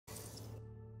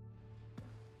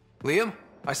Liam,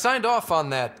 I signed off on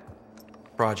that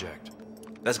project.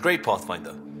 That's great,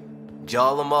 Pathfinder.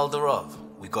 Jaal and Maldarov,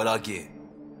 we got our gear.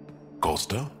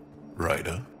 Costa?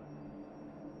 Ryder?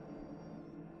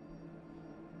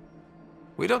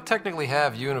 We don't technically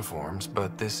have uniforms,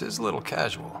 but this is a little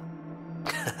casual.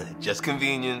 Just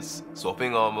convenience,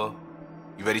 swapping armor.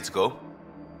 You ready to go?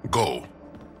 Go.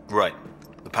 Right.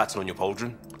 The pattern on your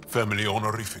pauldron? Family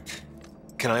honorific.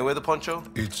 Can I wear the poncho?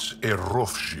 It's a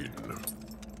Rofshin.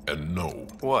 And no.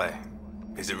 Why?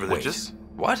 Is it religious?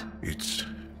 What? It's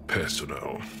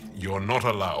personal. You're not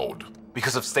allowed.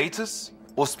 Because of status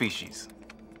or species?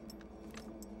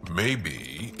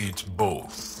 Maybe it's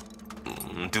both.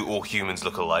 Do all humans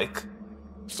look alike?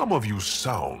 Some of you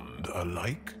sound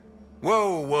alike.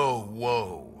 Whoa, whoa,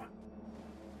 whoa.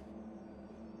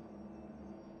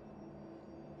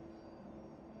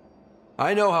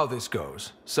 I know how this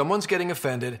goes. Someone's getting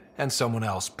offended, and someone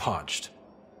else punched.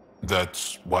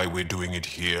 That's why we're doing it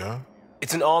here?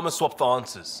 It's an armor swap for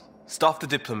answers. Stuff the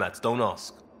diplomats, don't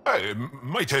ask. Hey,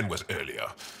 my turn was earlier.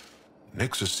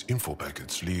 Nexus info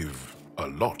packets leave a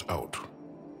lot out.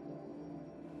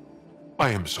 I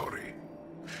am sorry.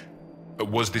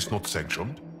 Was this not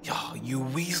sanctioned? Yeah, you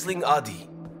weaseling Adi.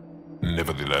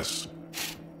 Nevertheless.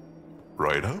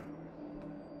 Ryder?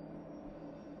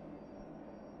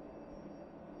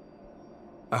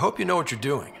 I hope you know what you're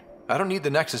doing. I don't need the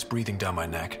Nexus breathing down my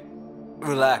neck.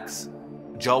 Relax.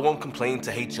 Jaal won't complain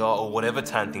to HR or whatever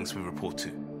Tan thinks we report to.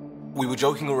 We were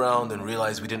joking around and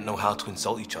realized we didn't know how to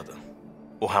insult each other.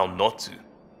 Or how not to.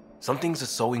 Some things are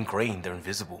so ingrained they're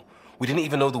invisible. We didn't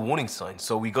even know the warning sign,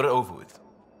 so we got it over with.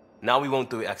 Now we won't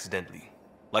do it accidentally.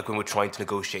 Like when we're trying to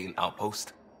negotiate an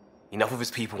outpost. Enough of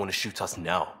his people want to shoot us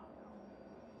now.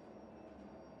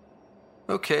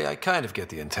 Okay, I kind of get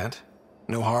the intent.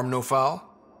 No harm, no foul.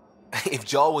 If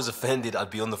Jaal was offended, I'd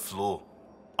be on the floor.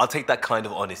 I'll take that kind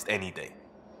of honest any day.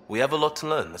 We have a lot to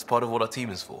learn. That's part of what our team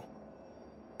is for.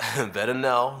 Better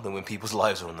now than when people's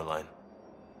lives are on the line.